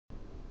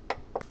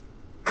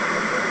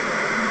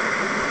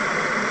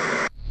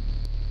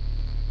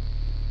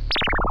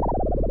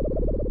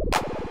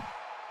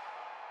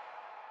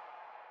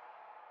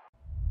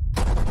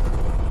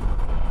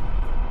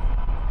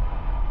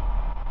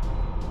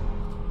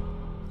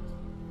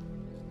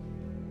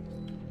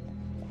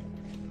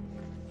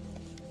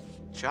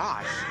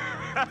Josh.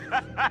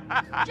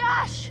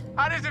 Josh!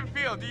 How does it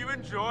feel? Do you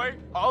enjoy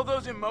all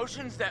those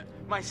emotions that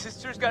my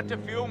sisters got to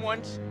feel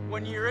once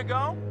 1 year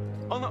ago?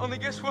 Only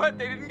guess what?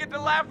 They didn't get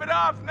to laugh it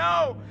off.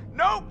 No!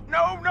 Nope!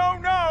 No!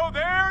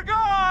 They're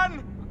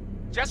gone!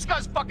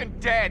 Jessica's fucking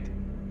dead.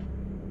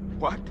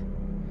 What?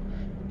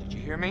 Did you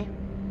hear me?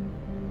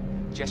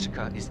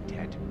 Jessica is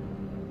dead.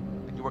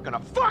 And you were gonna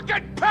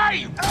fucking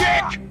pay, you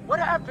dick! What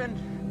happened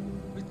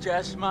with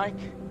Jess, Mike?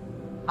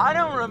 I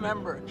don't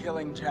remember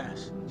killing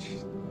Jess.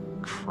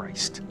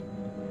 Christ.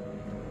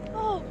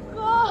 Oh,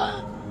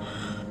 God.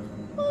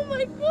 Oh,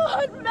 my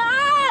God,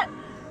 Matt!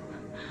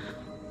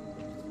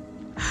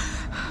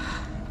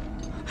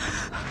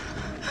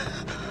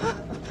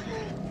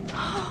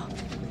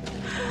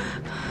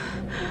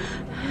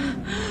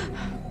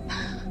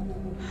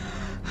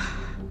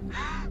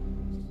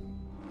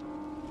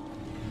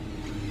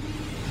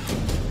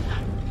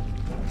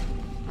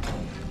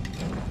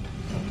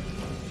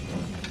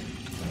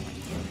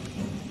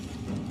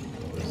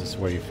 Is this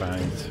where you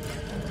find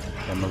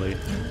Emily?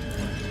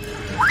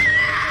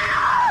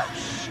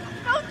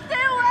 Don't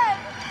do it!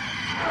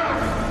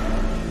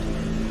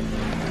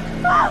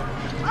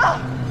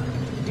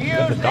 You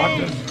The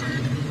doctor.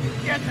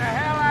 get the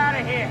hell out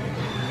of here!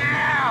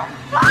 Now!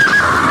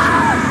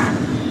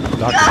 The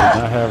doctor did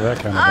not have that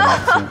kind of an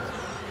accent.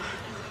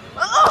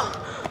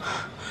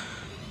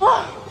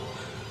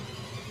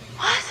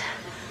 What?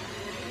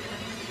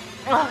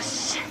 Oh,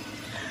 shit.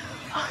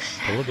 Oh,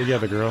 shit. Pull it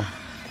together, girl.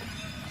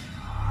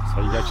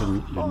 So you got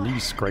your knee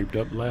scraped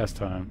up last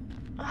time.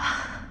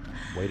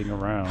 Waiting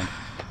around.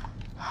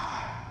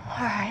 All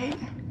right.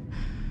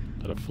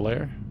 Is that a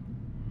flare?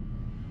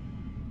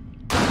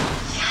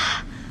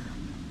 Yeah.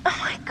 Oh,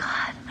 my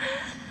God.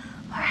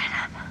 All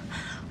right,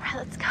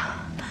 let's go.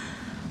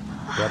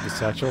 Grab the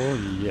satchel.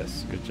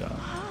 Yes, good job.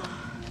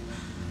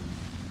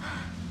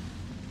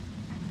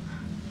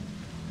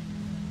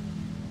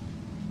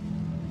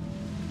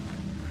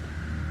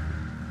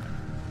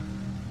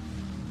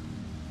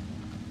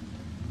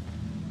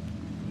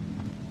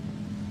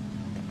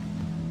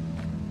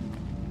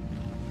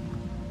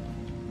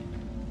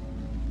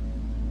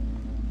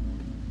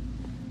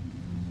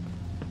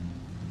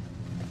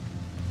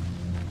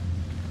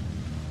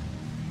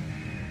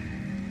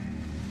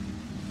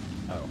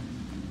 Oh,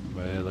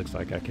 but it looks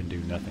like I can do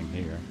nothing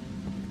here.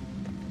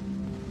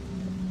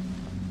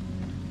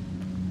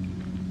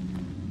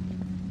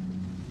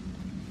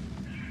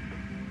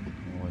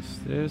 What's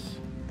this?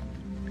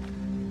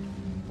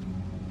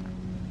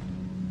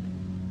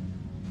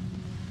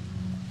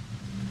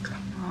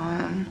 Come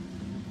on.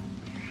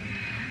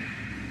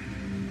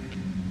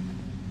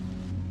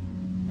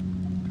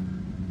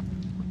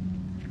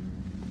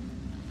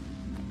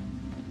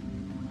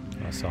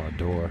 I saw a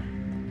door.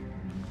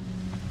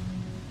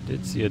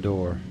 Did see a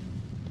door.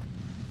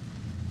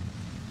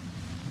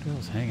 What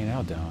else hanging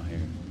out down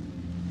here?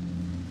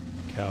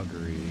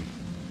 Calgary.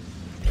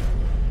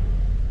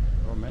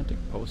 Romantic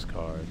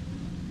postcard.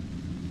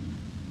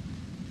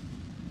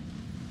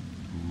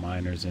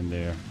 Miners in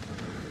there.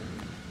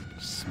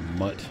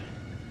 Smut.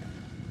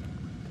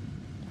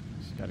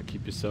 Just gotta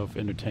keep yourself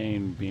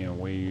entertained being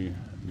way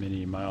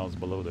many miles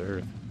below the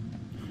earth.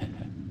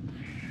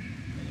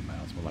 Many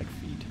miles were like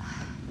feet.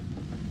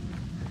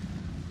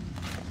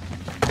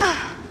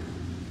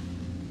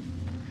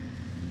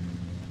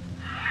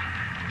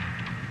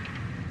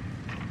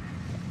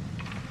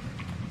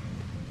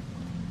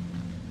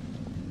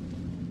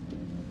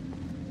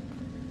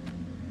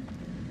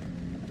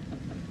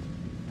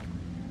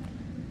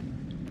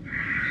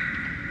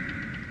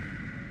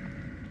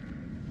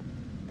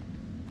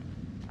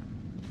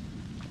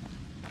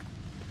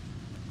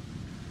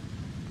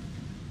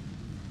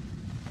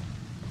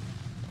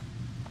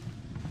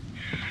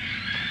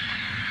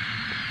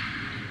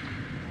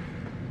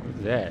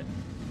 That?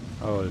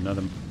 Oh,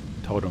 another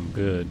totem.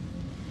 Good.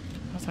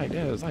 I was like,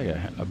 that was like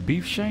a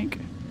beef shank.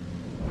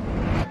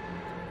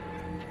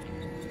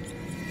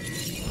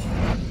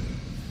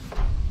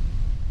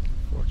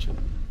 Fortune.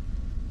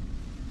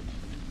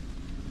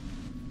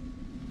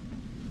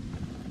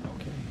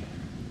 Okay.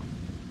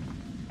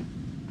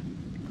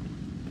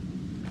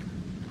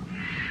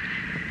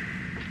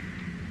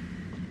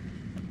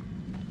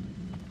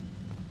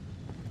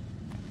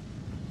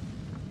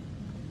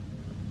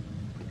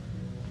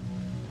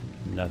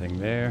 Nothing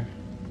there.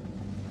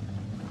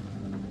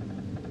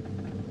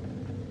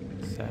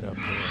 Sat up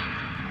there.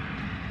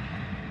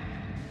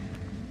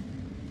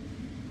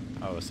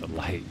 Oh, it's a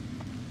light.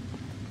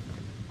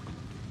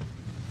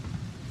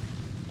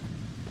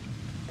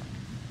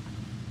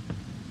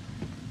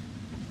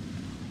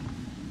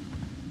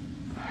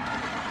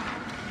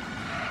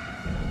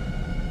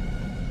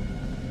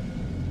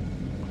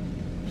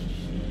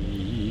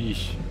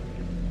 Sheesh.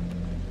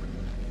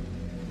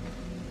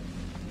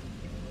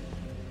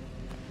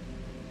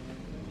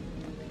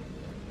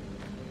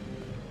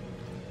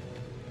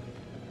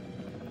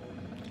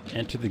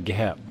 Enter the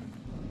gap.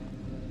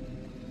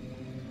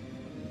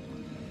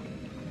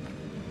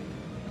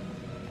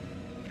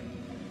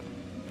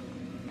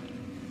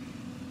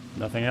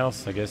 Nothing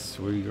else. I guess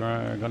we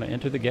are gonna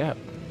enter the gap.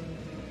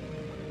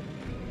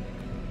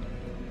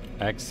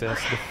 Access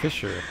the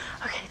fissure.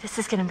 Okay, this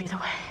is gonna be the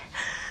way.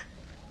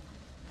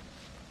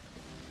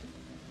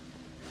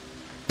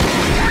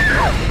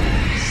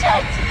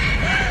 Shit!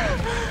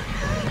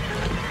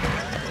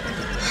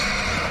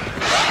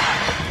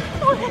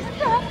 What is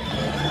that?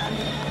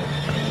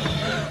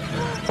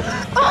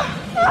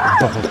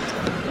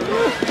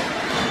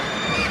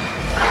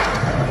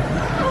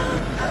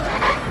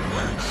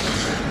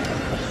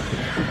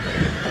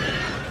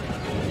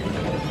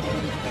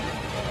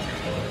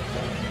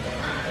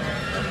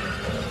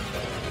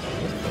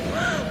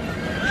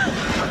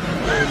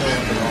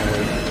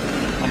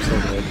 I'm so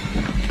good.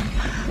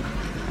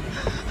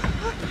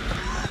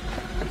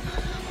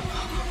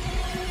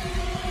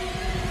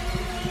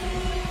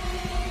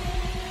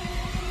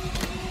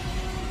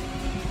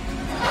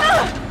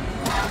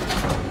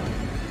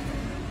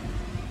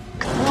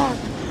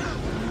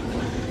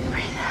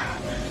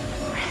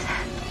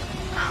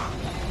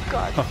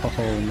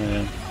 Oh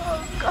man.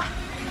 Oh God.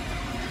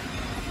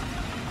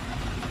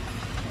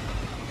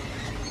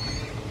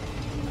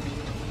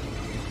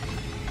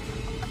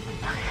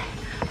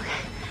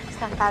 Okay.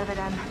 Snap out of it,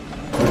 Em.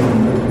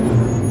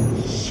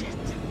 Shit.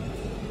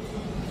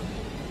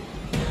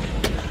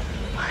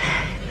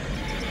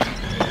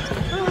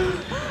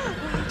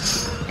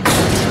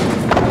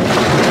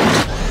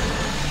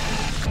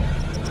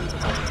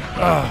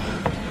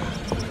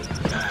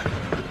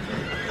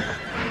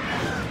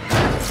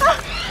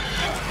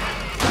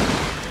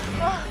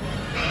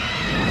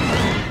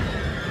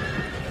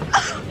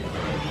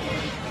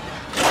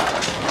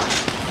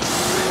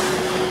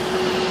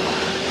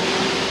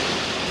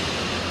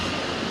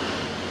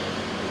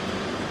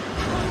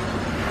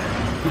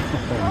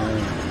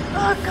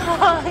 Oh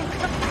God.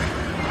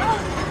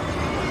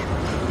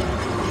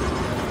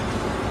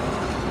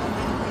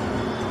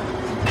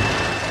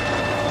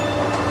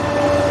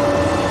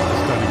 It's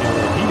starting to get a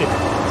little heated.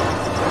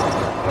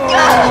 Oh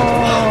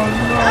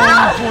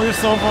no! Pull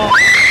yourself off.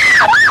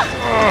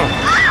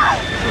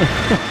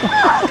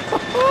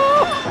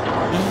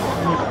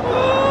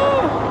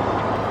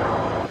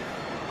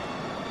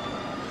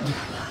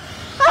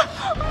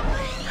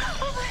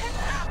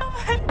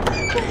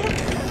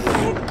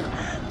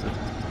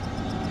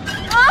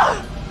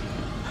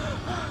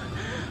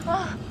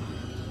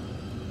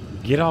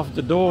 Get off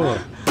the door.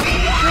 Get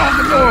off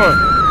the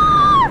door.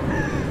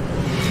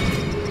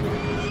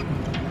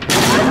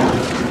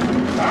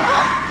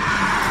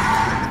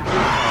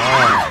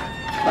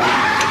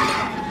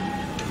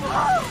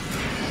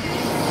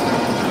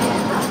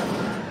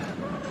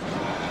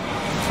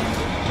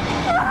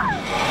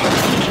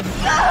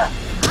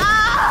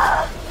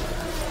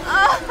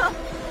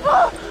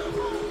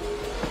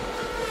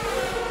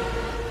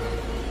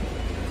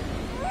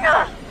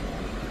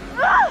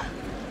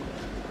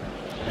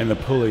 And the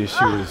pulley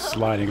she was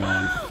sliding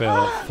on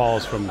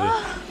falls from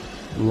the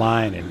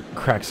line and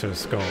cracks her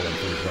skull in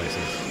 3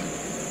 places.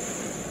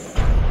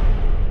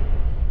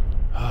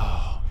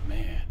 Oh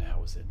man, that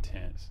was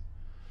intense.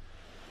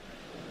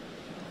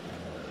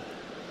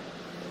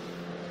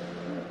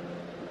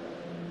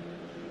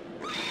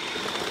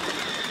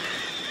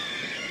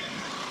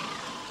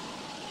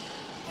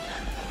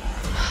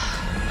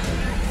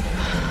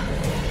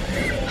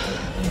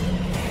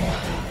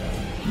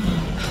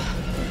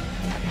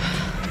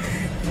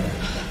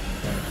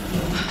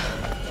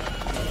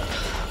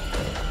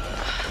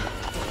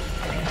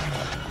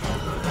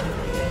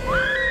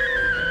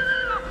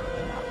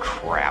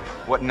 Crap.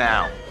 What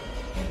now?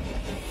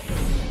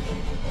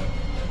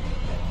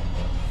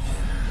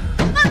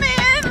 Let me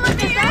in! Let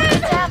me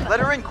in! Let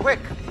her in quick.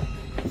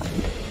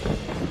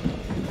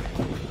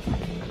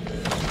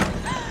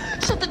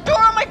 Shut the door!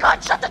 Oh my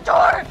God! Shut the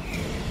door!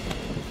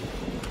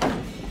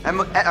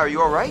 Emma, are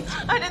you all right?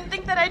 I didn't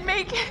think that I'd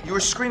make it. You were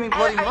screaming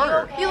bloody Are you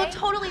murder. okay? You look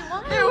totally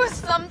wild. There was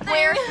something.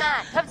 Where's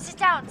Matt? Come sit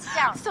down, sit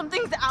down.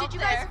 Something's out Did you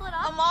there. guys split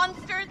up? A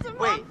monster. It's a Wait.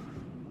 monster.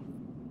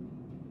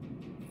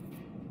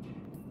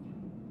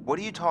 What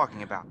are you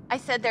talking about? I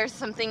said there's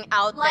something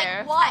out Like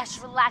there. what?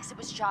 Ash, relax. It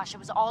was Josh. It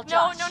was all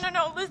Josh.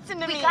 No. Listen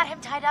to We me. got him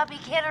tied up. He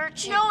can't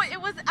hurt you. No,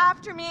 it was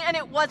after me, and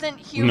it wasn't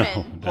human.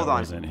 No, that Hold on.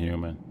 wasn't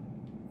human.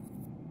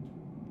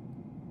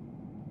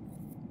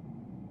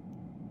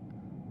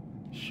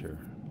 Sure.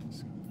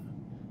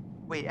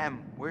 Wait,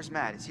 Em, where's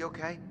Matt? Is he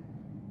okay?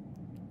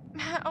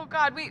 Oh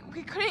God, we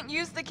couldn't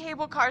use the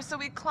cable car, so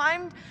we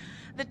climbed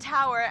the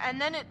tower, and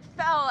then it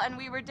fell, and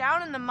we were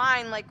down in the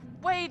mine, like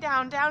way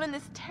down in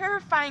this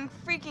terrifying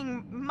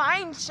freaking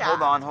mine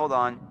shaft. Hold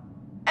on.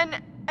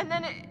 And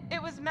then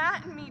it was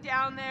Matt and me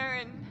down there,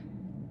 and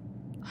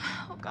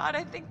oh God,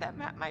 I think that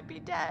Matt might be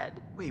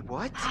dead. Wait,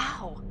 what?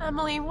 How?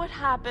 Emily, what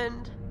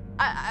happened?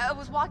 I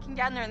was walking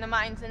down there in the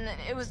mines, and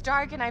it was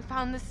dark, and I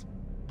found this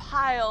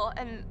pile,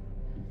 and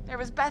there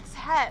was Beth's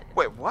head.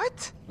 Wait,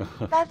 what?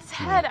 Beth's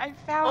head, I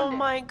found Oh it.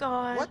 my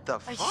God. What the Are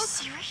fuck? you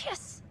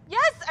serious?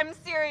 Yes, I'm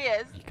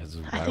serious. Because I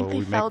why think would they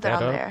we fell make that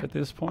down up there. at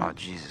this point? Oh,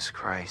 Jesus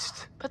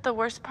Christ. But the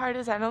worst part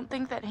is I don't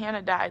think that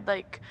Hannah died,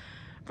 like,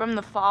 from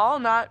the fall,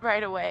 not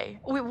right away.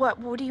 Wait,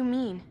 what do you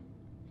mean?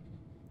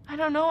 I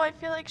don't know, I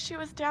feel like she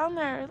was down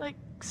there, like,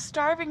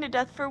 starving to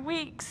death for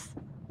weeks.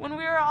 When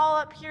we were all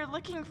up here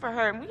looking for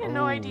her, and we had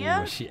no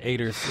idea. She ate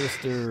her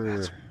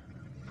sister.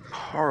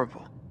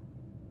 Horrible.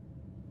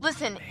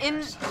 Listen,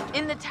 in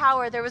the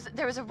tower, there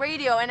was a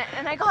radio,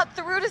 and I got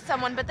through to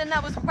someone, but then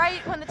that was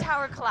right when the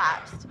tower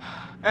collapsed.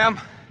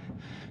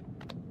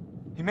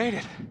 You made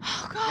it.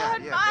 Oh,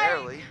 God, yeah, Mike!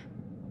 barely.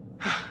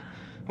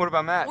 What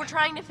about Matt? We're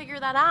trying to figure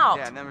that out.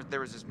 Yeah, and then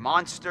there was this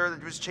monster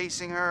that was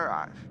chasing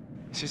her.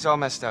 She's all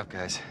messed up,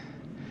 guys.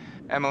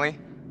 Emily?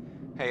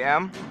 Hey,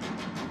 Em?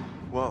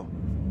 Whoa.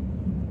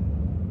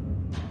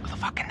 Who the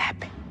fuck can that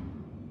be?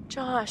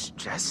 Josh.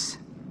 Jess?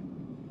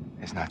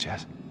 It's not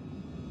Jess.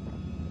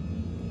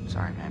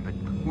 Sorry, man, but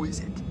who is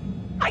it?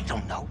 I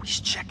don't know. We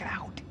should check it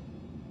out.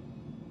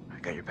 I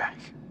got your back.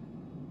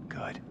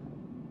 Good.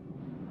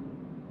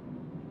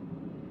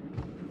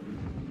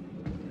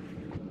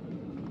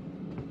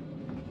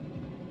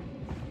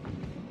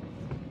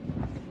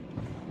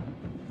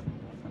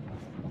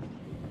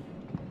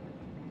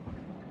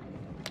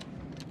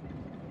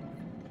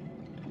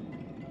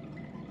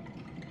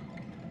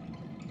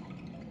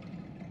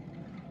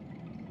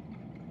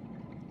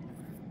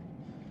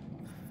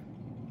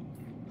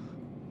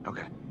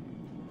 Okay.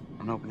 I'm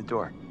gonna open the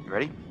door. You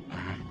ready?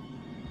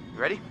 You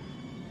ready?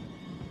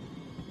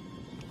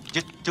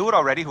 Just do it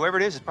already. Whoever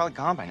it is probably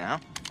gone by now.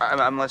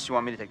 Unless you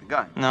want me to take the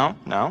gun. No.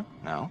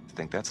 I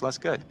think that's less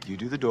good. You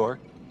do the door.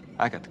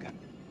 I got the gun.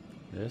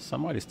 There's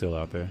somebody still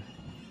out there.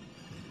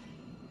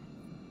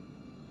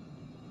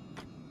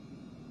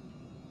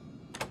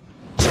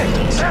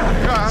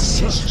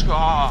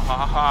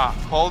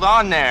 Hold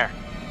on there.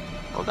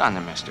 Hold on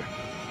there, mister.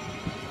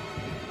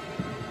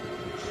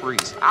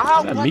 Freeze. Ow!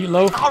 Is that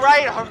meatloaf? All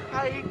right.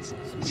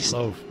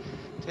 Loaf.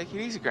 Take it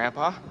easy,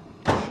 Grandpa.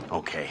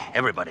 Okay,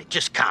 everybody,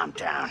 just calm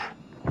down.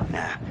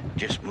 Now,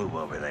 just move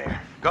over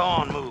there. Go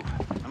on, move.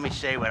 Let me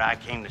say what I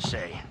came to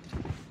say.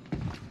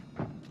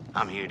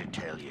 I'm here to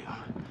tell you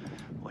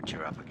what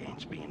you're up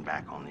against being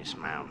back on this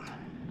mountain.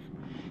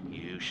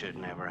 You should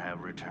never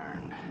have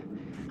returned.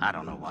 I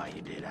don't know why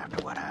you did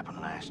after what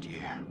happened last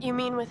year. You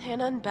mean with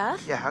Hannah and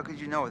Beth? Yeah, how could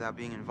you know without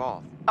being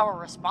involved? Our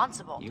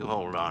responsible. You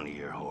hold on to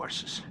your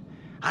horses.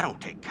 I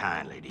don't take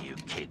kindly to you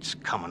kids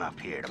coming up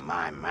here to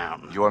my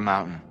mountain. Your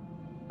mountain.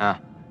 Huh?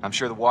 I'm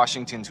sure the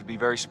Washingtons would be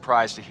very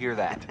surprised to hear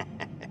that.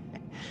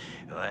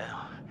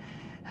 Well,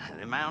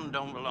 the mountain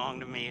don't belong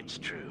to me, it's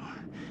true.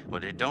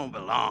 But it don't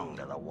belong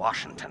to the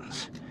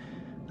Washingtons.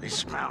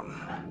 This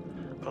mountain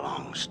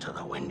belongs to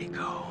the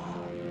Wendigo.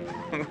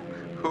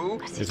 Who?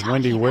 What's he Is talking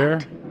Wendy where?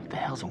 about? What the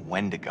hell's a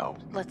Wendigo?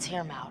 Let's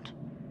hear him out.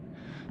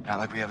 Not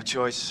like we have a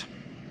choice.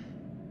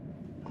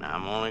 Now,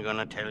 I'm only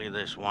gonna tell you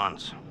this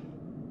once.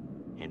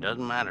 It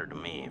doesn't matter to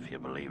me if you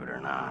believe it or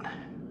not.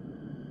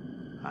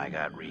 I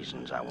got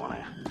reasons I want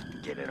to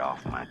get it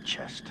off my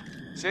chest.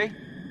 See?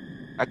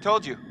 I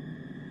told you.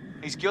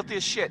 He's guilty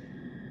as shit.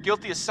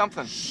 Guilty as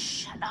something.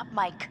 Shut up,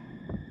 Mike.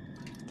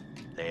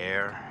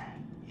 There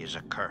is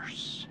a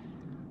curse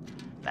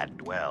that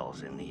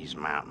dwells in these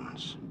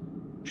mountains.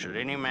 Should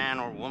any man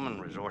or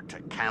woman resort to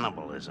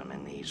cannibalism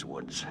in these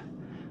woods,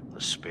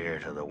 the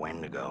spirit of the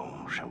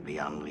Wendigo shall be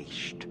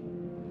unleashed.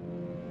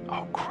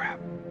 Oh, crap.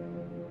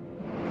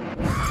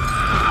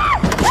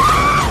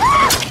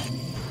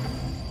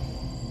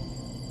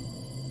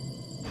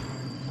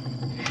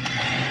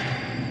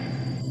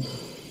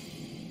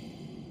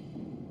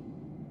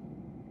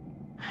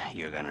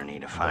 You're gonna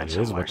need to find That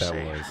is somewhere what that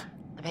safe. was.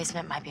 The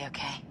basement might be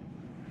okay.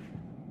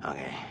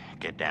 Okay,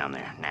 get down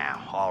there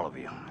now, all of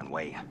you, and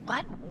wait.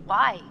 What?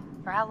 Why?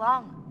 For how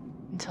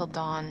long? Until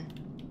dawn.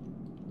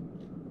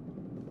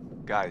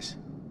 Guys,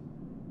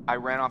 I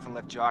ran off and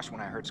left Josh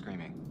when I heard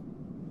screaming.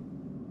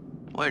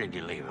 Where did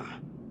you leave him?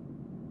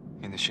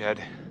 In the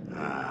shed.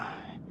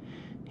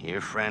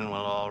 Your friend will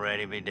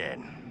already be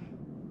dead.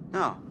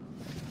 No.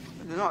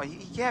 No,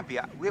 he can't be.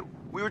 We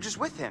were just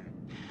with him.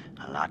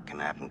 A lot can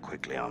happen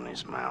quickly on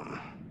this mountain.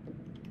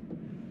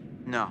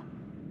 No.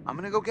 I'm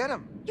gonna go get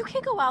him. You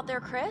can't go out there,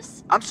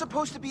 Chris. I'm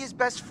supposed to be his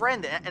best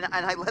friend, and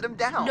I let him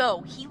down.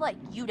 No, he let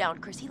you down,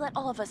 Chris. He let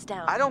all of us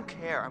down. I don't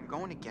care. I'm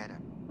going to get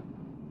him.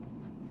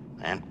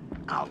 Then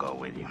I'll go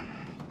with you.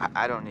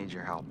 I don't need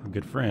your help. A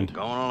good friend.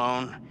 Going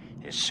alone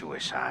is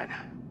suicide.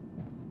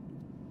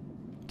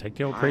 Take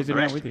the old crazy The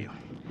man rest with of you.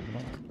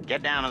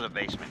 Get down to the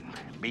basement.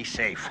 Be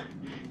safe.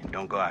 And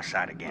don't go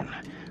outside again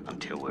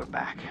until we're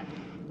back.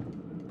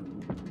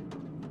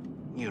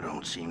 You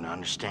don't seem to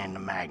understand the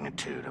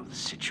magnitude of the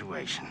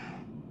situation.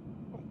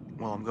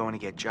 Well, I'm going to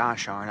get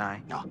Josh, aren't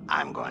I? No,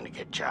 I'm going to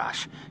get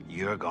Josh.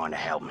 You're going to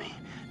help me.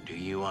 Do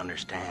you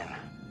understand?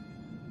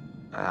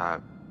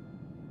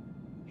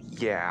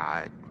 Yeah,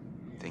 I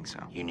think so.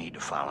 You need to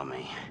follow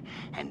me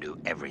and do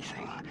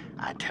everything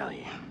I tell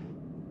you.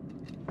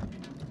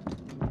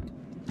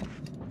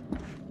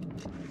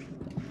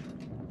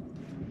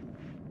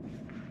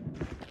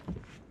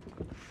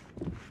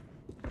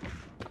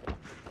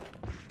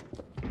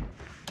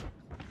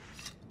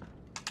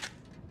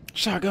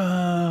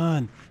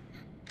 Shotgun!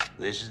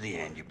 This is the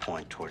end. You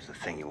point towards the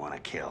thing you want to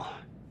kill.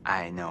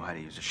 I know how to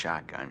use a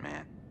shotgun,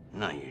 man.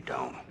 No, you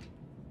don't.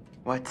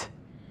 What?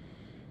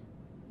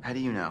 How do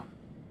you know?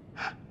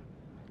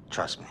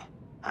 Trust me,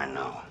 I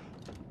know.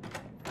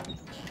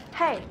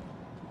 Hey.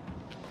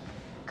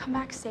 Come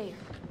back safe.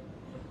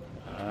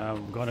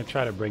 I'm gonna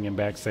try to bring him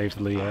back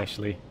safely,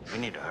 Ashley. We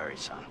need to hurry,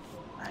 son.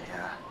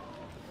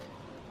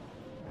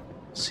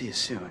 See you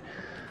soon.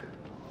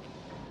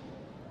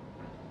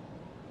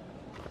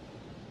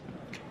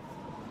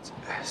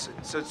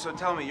 So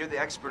tell me, you're the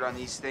expert on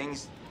these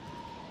things.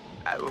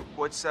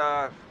 What's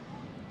the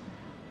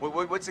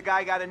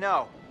guy got to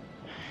know?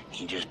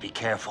 You just be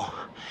careful.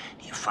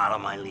 You follow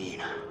my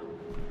lead.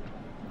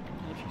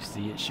 If you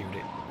see it, shoot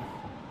it.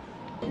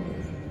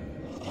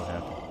 What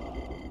happened?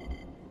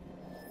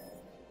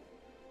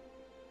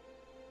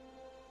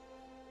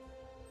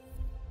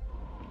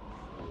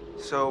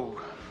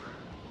 So,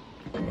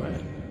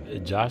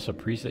 Josh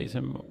appreciates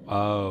him?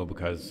 Oh,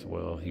 because,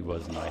 well, he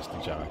was nice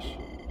to Josh.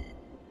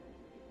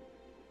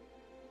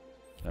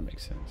 That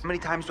makes sense. how many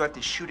times do I have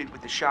to shoot it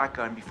with the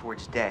shotgun before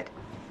it's dead?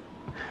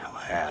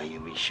 Well,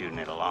 you'll be shooting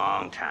it a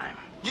long time.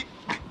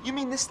 You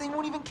mean this thing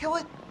won't even kill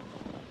it?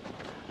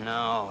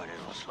 No,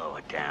 it'll slow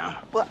it down.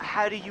 Well,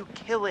 how do you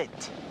kill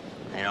it?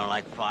 They don't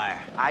like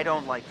fire. I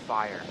don't like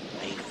fire.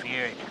 They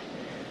fear it.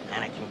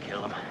 And it can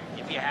kill them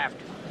if you have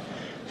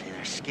to. See,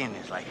 their skin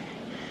is like...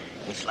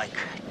 it's like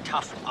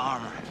tough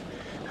armor.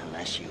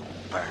 Unless you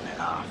burn it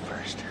off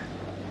first.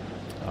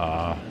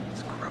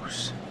 It's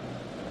gross.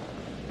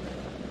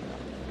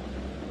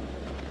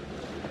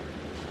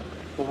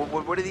 Well,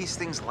 what are these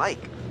things like?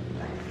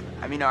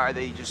 I mean, are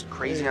they just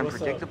crazy and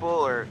unpredictable,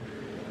 or...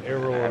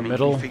 Arrow or can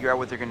middle? you figure out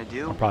what they're gonna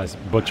do? I'm probably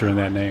butchering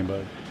that name,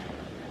 but...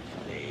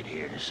 They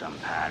adhere to some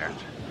patterns.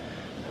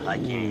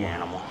 Like any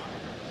animal.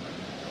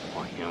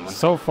 Or human.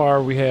 So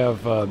far, we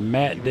have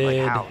Matt Like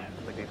dead. how?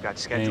 Like they've got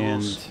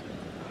schedules?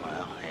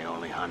 Well, they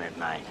only hunt at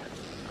night.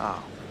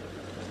 Oh.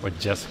 With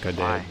Jessica dead.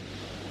 Why?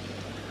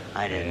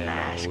 I didn't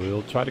ask.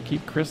 We'll try to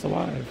keep Chris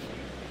alive.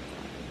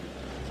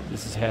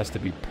 Has to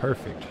be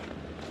perfect.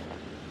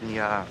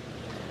 The,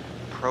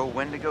 pro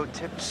Wendigo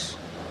tips?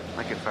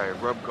 Like if I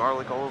rub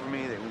garlic all over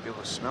me, they won't be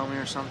able to smell me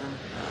or something?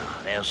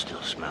 They'll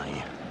still smell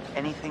you.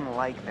 Anything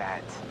like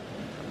that?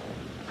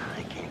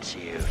 I can't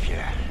see you if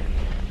you're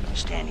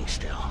standing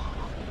still.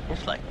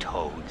 It's like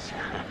toads.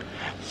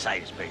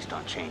 Sight is based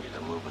on changes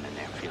of movement in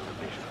their field of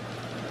vision.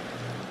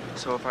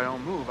 So if I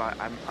don't move,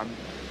 I'm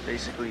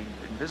basically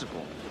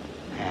invisible.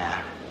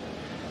 Yeah.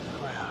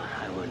 Well,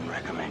 I wouldn't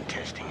recommend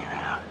testing it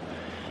out.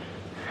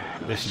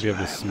 They should be able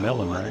to smell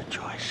him, No right? other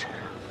choice.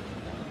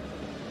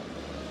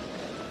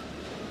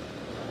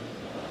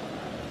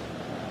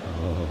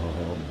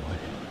 Oh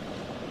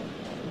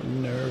boy.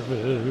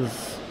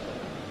 Nervous.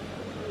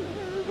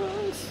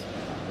 Nervous.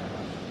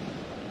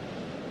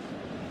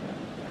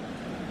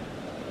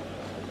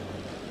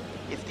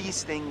 If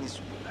these things,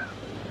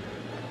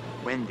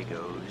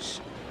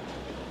 Wendigos,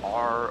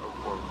 are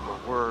or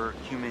were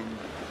human,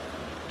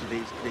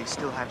 do they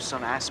still have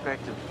some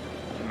aspect of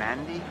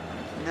humanity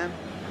in them?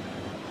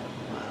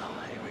 Well,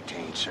 they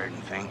retain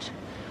certain things.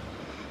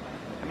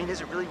 I mean,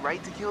 is it really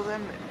right to kill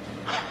them?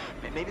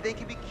 Maybe they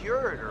can be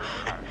cured, or...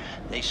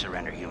 They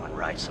surrender human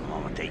rights the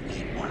moment they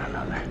eat one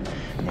another.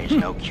 There's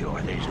no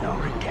cure, there's no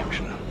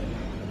redemption.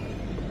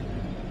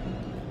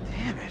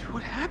 Damn it,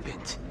 what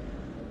happened?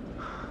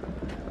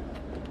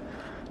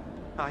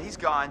 He's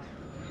gone.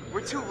 We're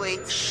too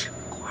late. Shh,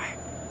 quiet.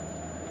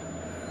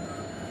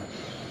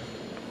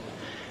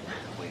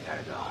 We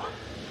gotta go.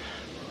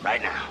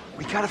 Right now.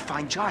 We gotta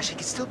find Josh. He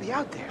could still be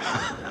out there.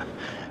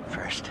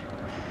 First,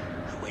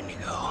 the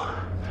Wendigo.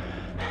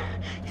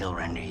 He'll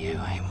render you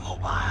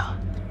immobile.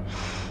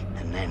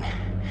 And then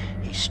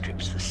he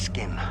strips the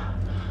skin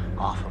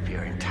off of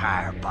your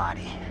entire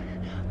body,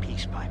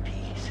 piece by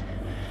piece.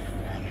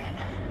 And then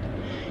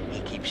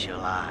he keeps you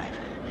alive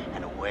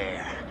and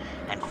aware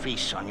and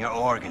feasts on your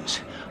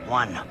organs,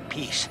 one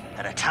piece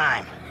at a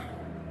time.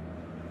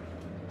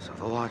 So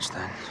the lodge,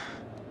 then.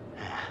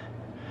 Yeah.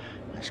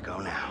 Let's go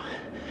now.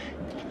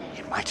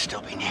 It might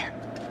still be near.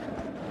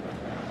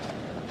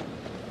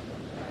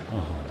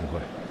 Oh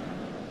boy.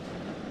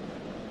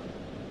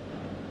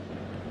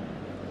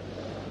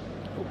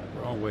 Oh,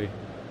 wrong way.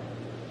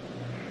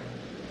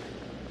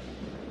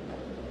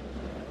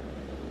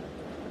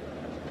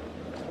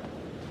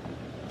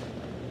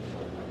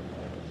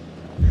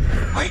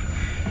 Wait!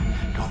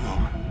 Don't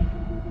move.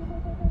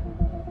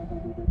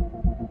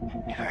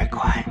 Be very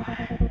quiet.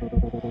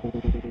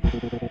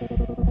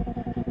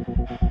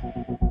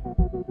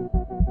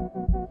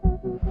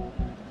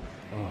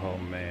 Oh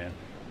man.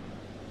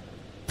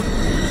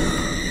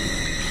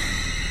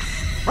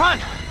 Run!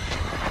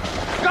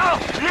 Go!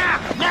 Now!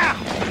 Now!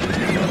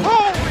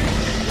 Holy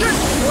shit!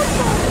 What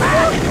the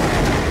fuck?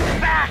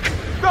 Back!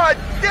 God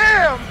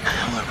damn!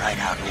 We're right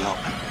out in the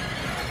open.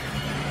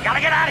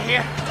 Gotta get out of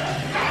here!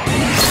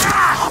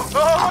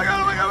 Oh my god,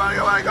 oh my god, oh my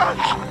god, oh my god!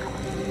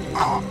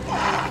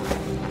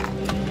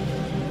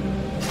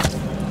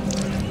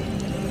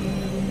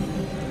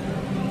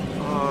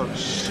 Oh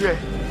shit.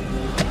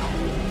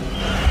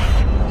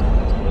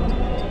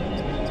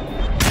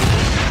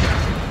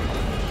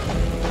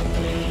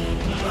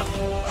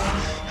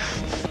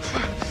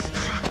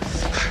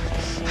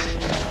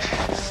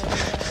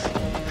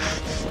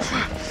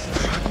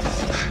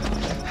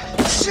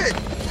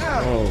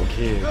 Oh,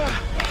 kid.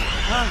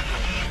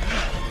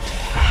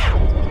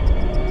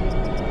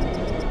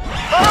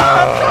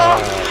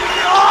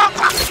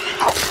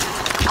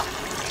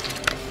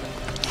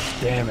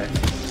 Damn it.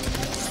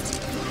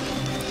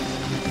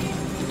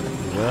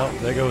 Well,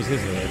 there goes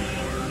his head.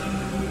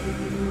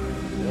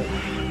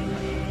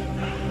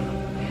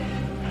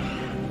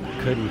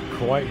 Couldn't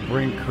quite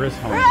bring Chris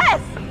home.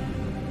 Chris!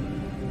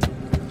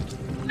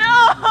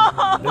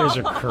 No! There's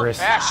your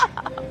Chris. Ash!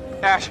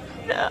 Ash!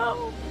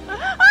 No.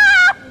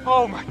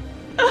 Oh my...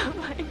 Oh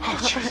my God. Oh,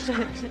 Jesus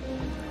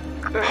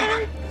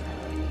Christ.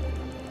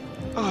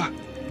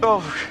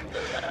 Oh.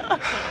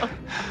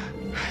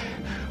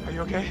 Are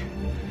you okay?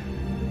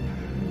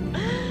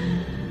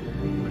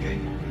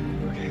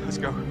 Okay, let's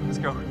go.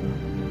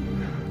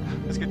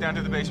 Let's get down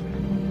to the basement.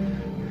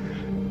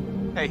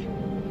 Hey,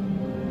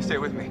 stay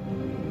with me.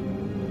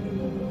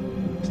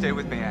 Stay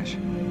with me, Ash.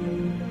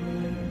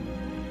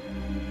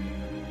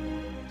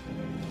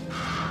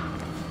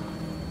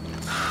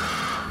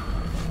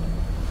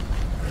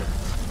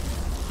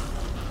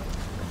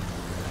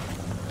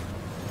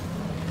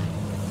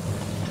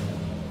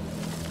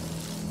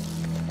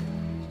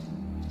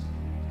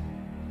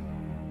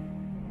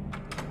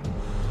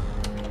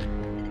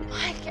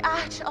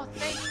 Ash, oh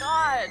thank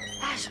God.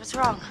 Ash, what's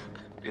wrong?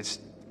 It's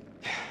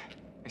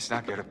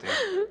not good up there.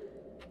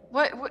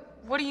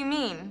 What do you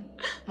mean?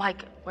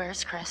 Mike,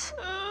 where's Chris?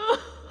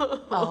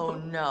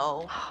 Oh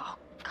no. Oh,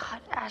 God,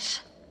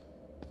 Ash.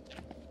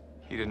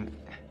 He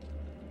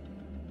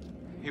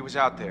was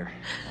out there.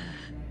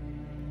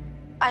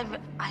 I'm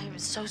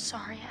so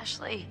sorry,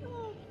 Ashley.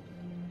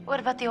 What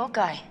about the old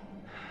guy?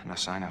 No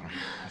sign of him.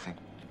 I think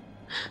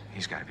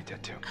he's got to be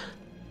dead too.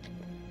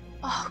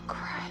 Oh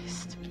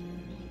Christ.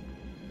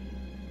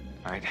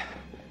 All right,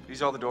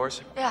 these all the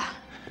doors? Yeah.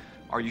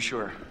 Are you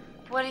sure?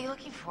 What are you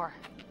looking for?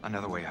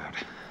 Another way out.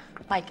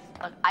 Mike,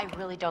 look, I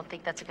really don't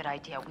think that's a good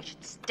idea. We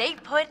should stay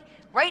put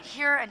right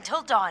here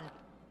until dawn.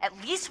 At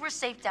least we're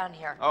safe down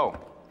here. Oh,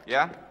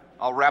 yeah?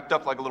 All wrapped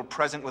up like a little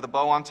present with a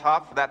bow on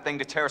top for that thing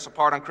to tear us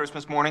apart on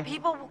Christmas morning?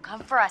 People will come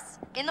for us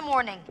in the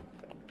morning.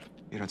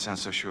 You don't sound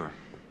so sure.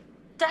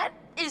 That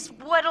is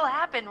what'll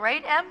happen,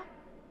 right, Em?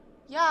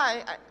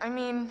 Yeah, I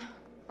mean,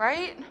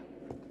 right?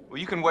 Well,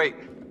 you can wait.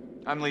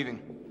 I'm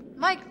leaving.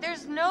 Mike,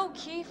 there's no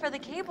key for the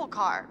cable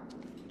car.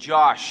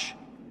 Josh.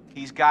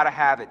 He's got to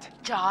have it.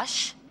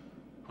 Josh?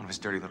 One of his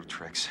dirty little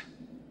tricks.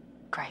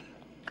 Great.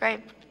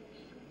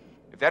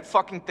 If that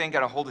fucking thing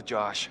got a hold of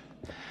Josh,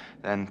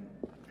 then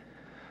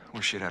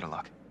we're shit out of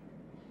luck.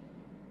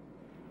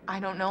 I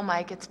don't know,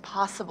 Mike. It's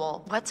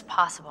possible. What's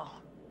possible?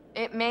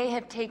 It may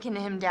have taken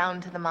him down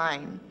to the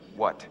mine.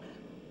 What?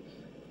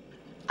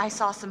 I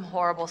saw some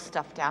horrible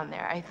stuff down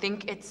there. I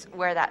think it's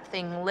where that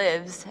thing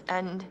lives,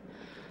 and...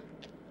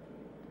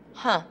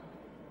 Huh.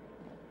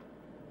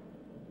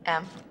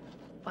 Em?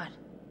 What?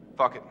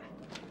 Fuck it.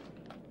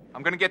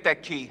 I'm gonna get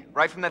that key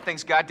right from that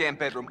thing's goddamn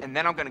bedroom, and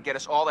then I'm gonna get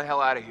us all the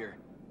hell out of here.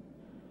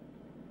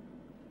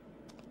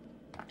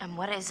 And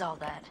what is all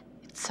that?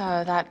 It's,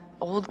 that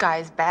old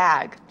guy's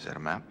bag. Is that a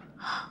map?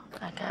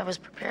 That guy was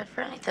prepared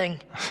for anything.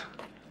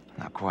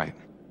 Not quite.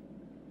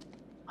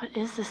 What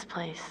is this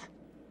place?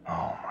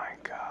 Oh my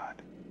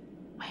God.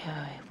 Wait,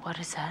 what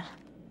is that?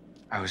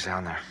 I was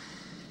down there.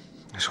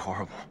 It was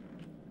horrible.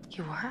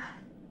 You were?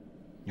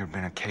 There'd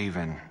been a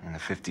cave-in in the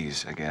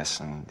 50s, I guess,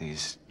 and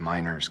these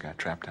miners got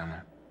trapped down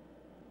there.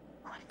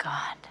 Oh my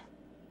God.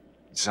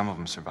 Some of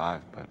them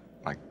survived, but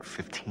like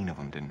 15 of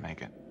them didn't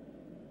make it.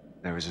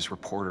 There was this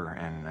reporter,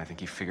 and I think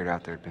he figured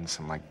out there'd been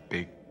some like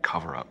big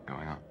cover-up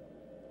going on.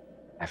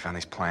 I found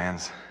these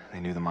plans. They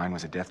knew the mine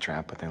was a death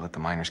trap, but they let the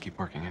miners keep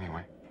working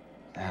anyway.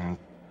 And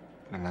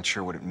I'm not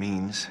sure what it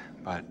means,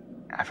 but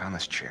I found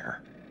this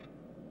chair.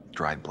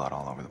 Dried blood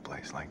all over the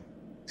place, like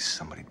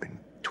somebody'd been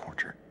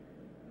tortured.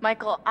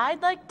 Michael,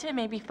 I'd like to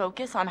maybe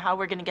focus on how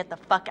we're gonna get the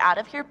fuck out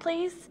of here,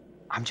 please.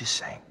 I'm just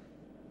saying,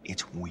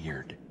 it's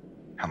weird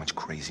how much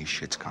crazy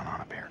shit's gone on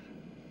up here.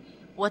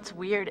 What's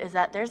weird is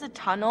that there's a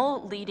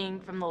tunnel leading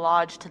from the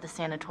lodge to the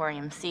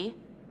sanatorium, see?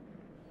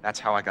 That's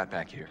how I got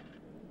back here.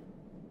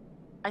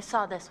 I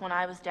saw this when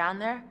I was down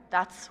there.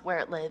 That's where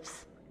it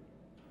lives.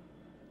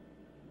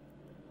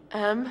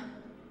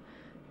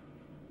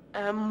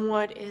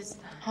 What is...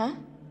 Huh?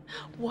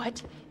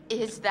 What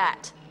is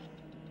that?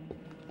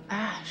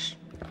 Ash.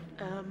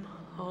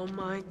 Oh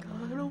my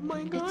God, oh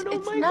my God, It's, oh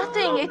it's my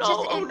nothing. God. It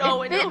just,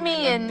 it bit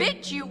me and...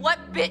 Bit you?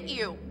 What bit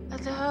you?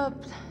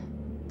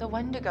 The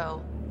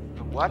Wendigo.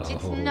 The what?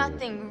 It's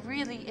nothing,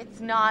 really.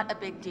 It's not a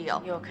big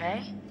deal. You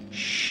okay?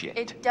 Shit.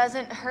 It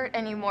doesn't hurt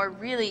anymore,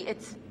 really.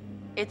 It's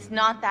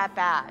not that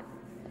bad.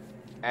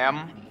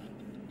 Em,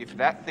 if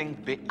that thing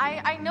bit you...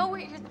 I know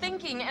what you're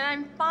thinking, and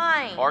I'm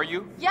fine. Are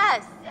you?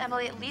 Yes.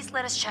 Emily, at least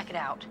let us check it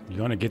out. You're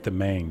gonna get the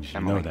mange. You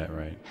Emily, know that,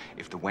 right?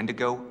 If the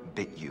Wendigo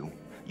bit you,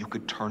 you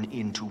could turn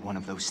into one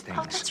of those things.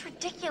 Oh, that's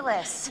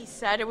ridiculous. He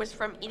said it was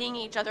from eating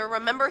each other.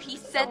 Remember, he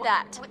said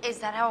that. Is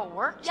that how it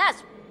works?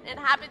 Yes. It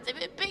happens if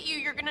it bit you,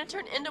 you're gonna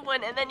turn into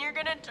one, and then you're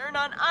gonna turn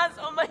on us.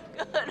 Oh my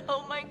God,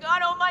 oh my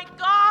God, oh my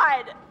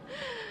God!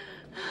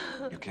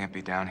 You can't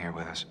be down here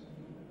with us.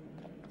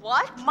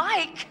 What?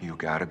 Mike! You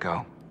gotta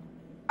go.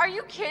 Are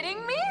you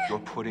kidding me? You're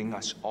putting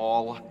us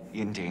all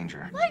in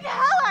danger. Like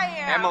hell I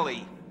am!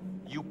 Emily,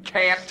 you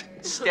can't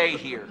stay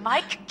here.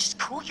 Mike, just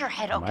cool your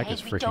head, okay? Mike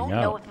is We freaking don't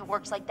know out. if it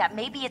works like that.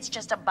 Maybe it's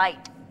just a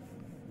bite.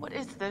 What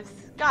is this?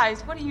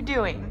 Guys, what are you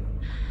doing?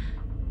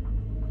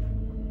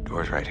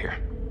 Door's right here.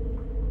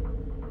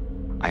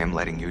 I am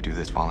letting you do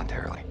this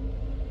voluntarily.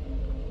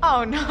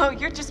 Oh no,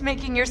 you're just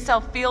making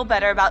yourself feel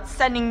better about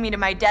sending me to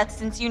my death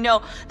since you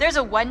know there's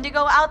a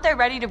Wendigo out there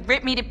ready to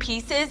rip me to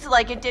pieces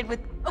like it did with...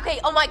 Okay,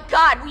 oh my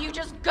god, will you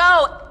just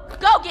go?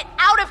 Go, get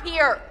out of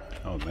here!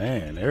 Oh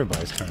man,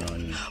 everybody's turning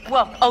on you.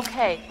 Whoa,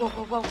 okay.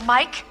 Whoa.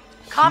 Mike,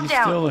 calm She's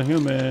down. still a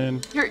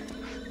human. You're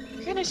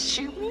gonna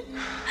shoot me?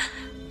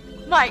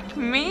 Like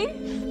me?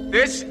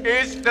 This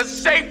is the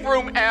safe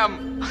room,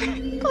 Em.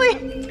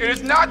 Please. It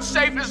is not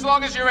safe as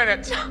long as you're in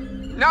it.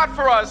 Not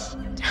for us.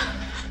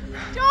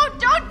 Don't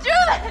do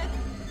this!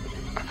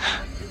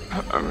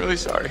 I'm really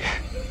sorry.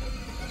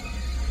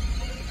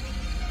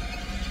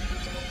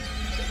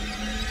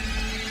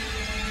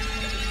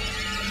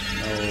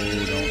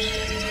 No, don't.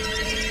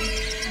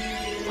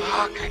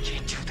 Fuck, I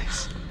can't do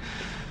this.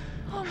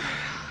 Oh my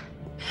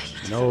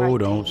god. No,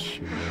 don't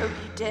shoot her. You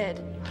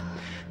did.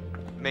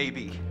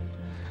 Maybe.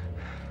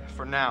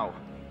 For now.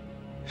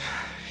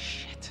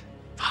 Shit.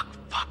 Fuck.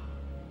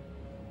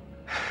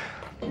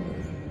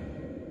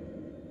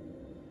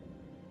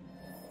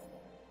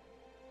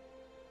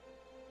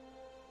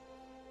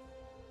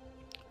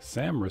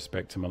 Sam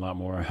respects him a lot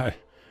more.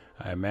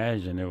 I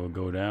imagine it will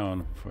go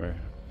down for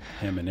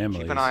him and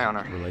Emily's Keep an eye on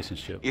her.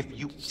 relationship. If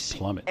you see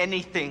plummet.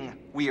 anything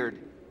weird,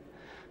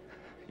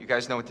 you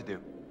guys know what to do.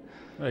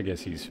 I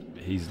guess he's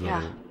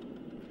Yeah.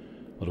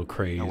 little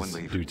crazed No one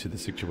leave. due to the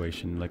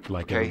situation, like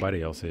Okay?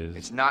 everybody else is.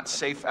 It's not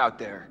safe out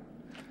there.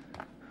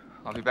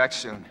 I'll be back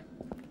soon.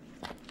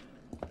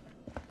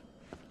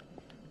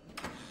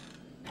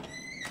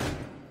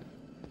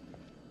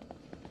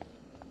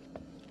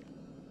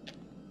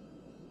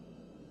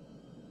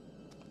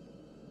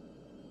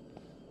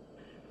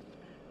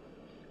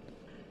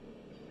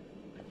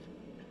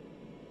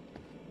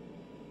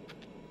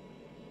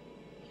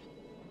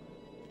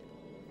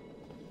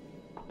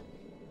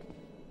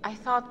 I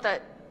thought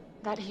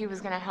that he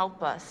was gonna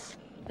help us.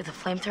 With a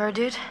flamethrower,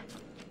 dude?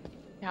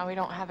 Now we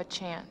don't have a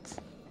chance.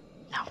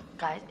 No,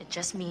 guys, it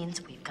just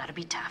means we've got to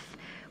be tough.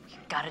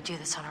 We've got to do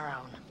this on our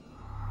own.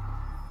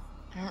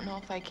 I don't know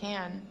if I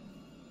can.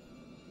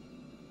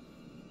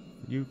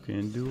 You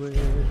can do it.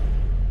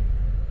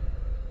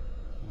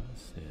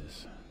 What's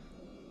this?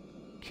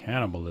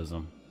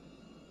 Cannibalism.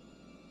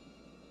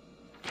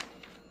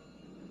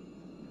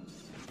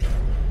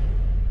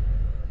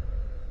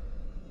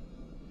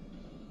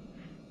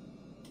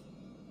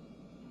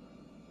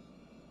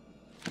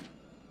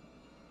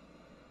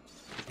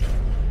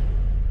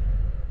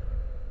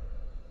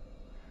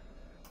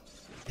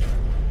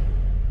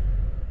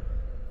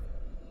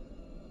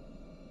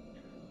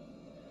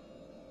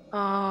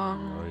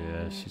 Oh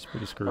yeah, she's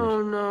pretty screwed.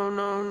 Oh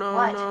no.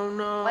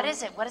 What? What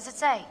is it? What does it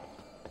say?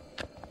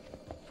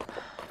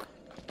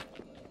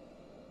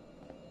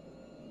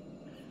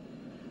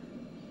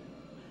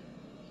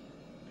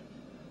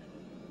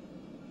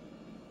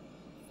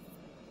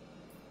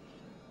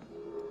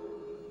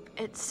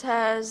 It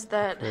says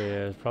that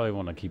Yeah, probably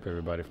want to keep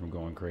everybody from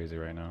going crazy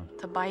right now.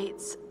 the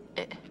bites,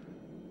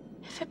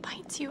 if it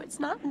bites you, it's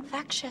not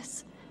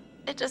infectious.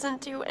 It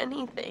doesn't do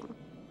anything.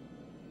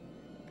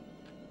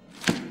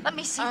 Let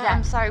me see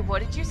I'm that. sorry, what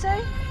did you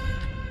say?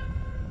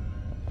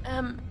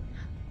 It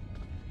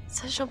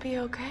says you'll be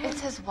okay. It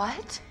says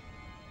what?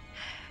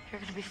 You're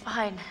gonna be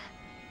fine.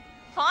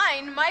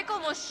 Fine, Mike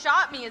almost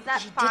shot me, is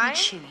that He didn't fine?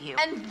 shoot you.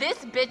 And this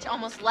bitch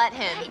almost let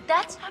him. Hey,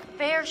 that's not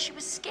fair. She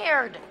was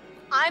scared.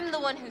 I'm the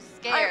one who's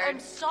scared. I'm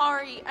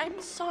sorry,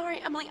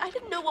 Emily. I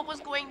didn't know what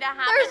was going to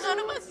happen. There's None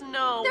of us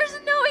know. There's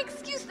no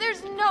excuse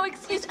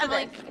Please, for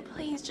Emily, this.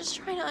 please, just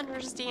try to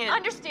understand.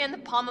 Understand the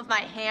palm of my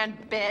hand,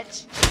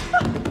 bitch.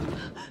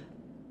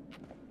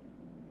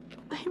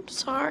 I'm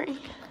sorry.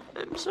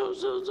 I'm so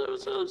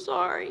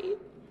sorry.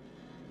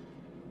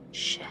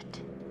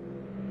 Shit.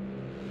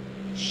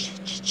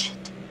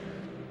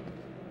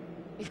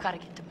 We've got to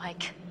get to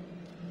Mike.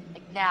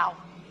 Like now.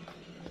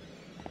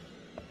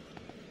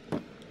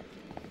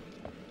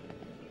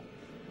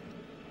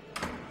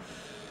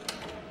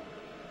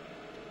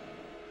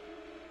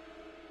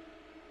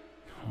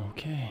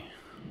 Okay.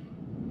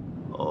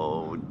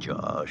 Oh,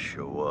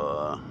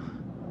 Joshua,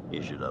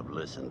 you should have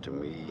listened to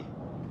me.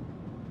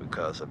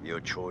 Because of your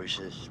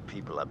choices,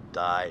 people have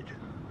died.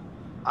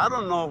 I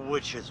don't know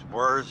which is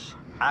worse,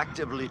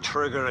 actively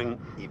triggering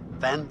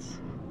events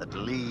that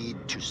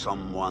lead to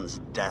someone's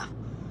death,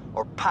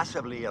 or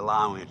passively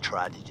allowing a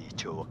tragedy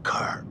to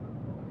occur.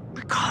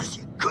 Because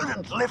you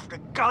couldn't lift a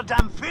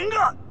goddamn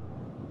finger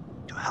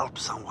to help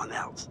someone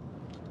else.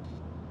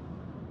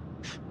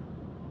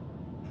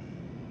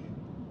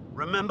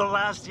 Remember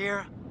last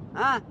year?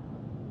 Huh?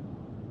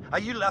 How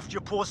you left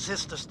your poor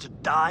sisters to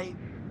die?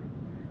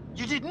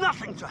 You did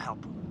nothing to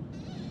help them.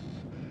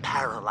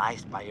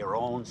 Paralyzed by your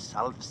own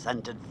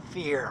self-centered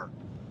fear.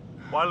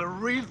 while a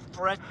real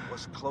threat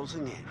was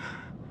closing in.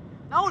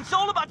 Now it's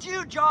all about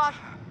you, Josh.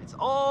 It's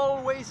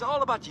always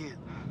all about you.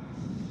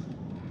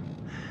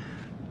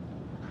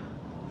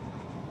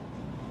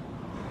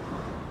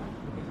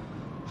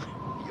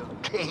 Your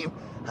game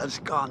has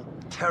gone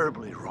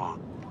terribly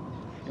wrong.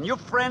 And your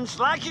friends,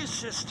 like your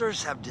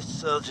sisters, have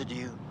deserted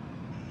you.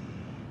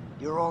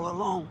 You're all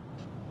alone.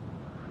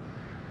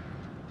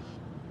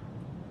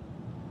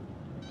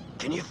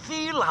 Can you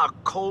feel how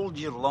cold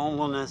your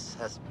loneliness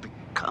has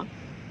become?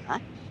 Huh?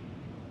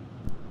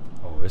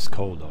 Oh, it's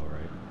cold, all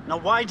right. Now,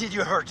 why did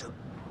you hurt him?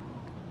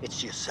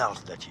 It's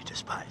yourself that you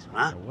despise,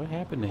 huh? What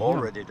happened to him?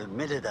 Already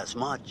admitted as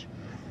much.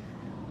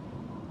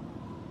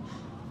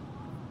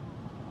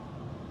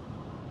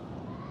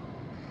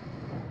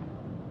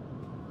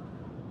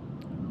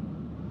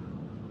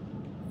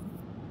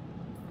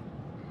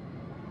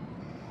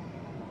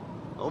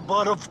 Oh,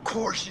 but of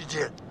course you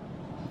did.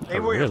 They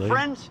were really? your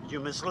friends, you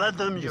misled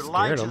them, you scared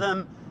lied to them.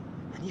 them,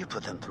 and you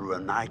put them through a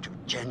night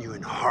of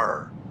genuine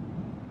horror.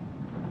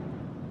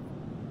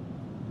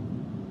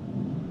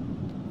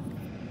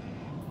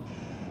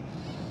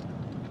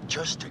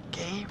 Just a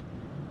game?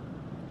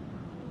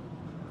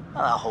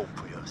 I hope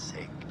for your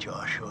sake,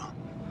 Joshua,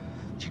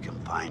 that you can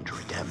find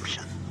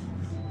redemption.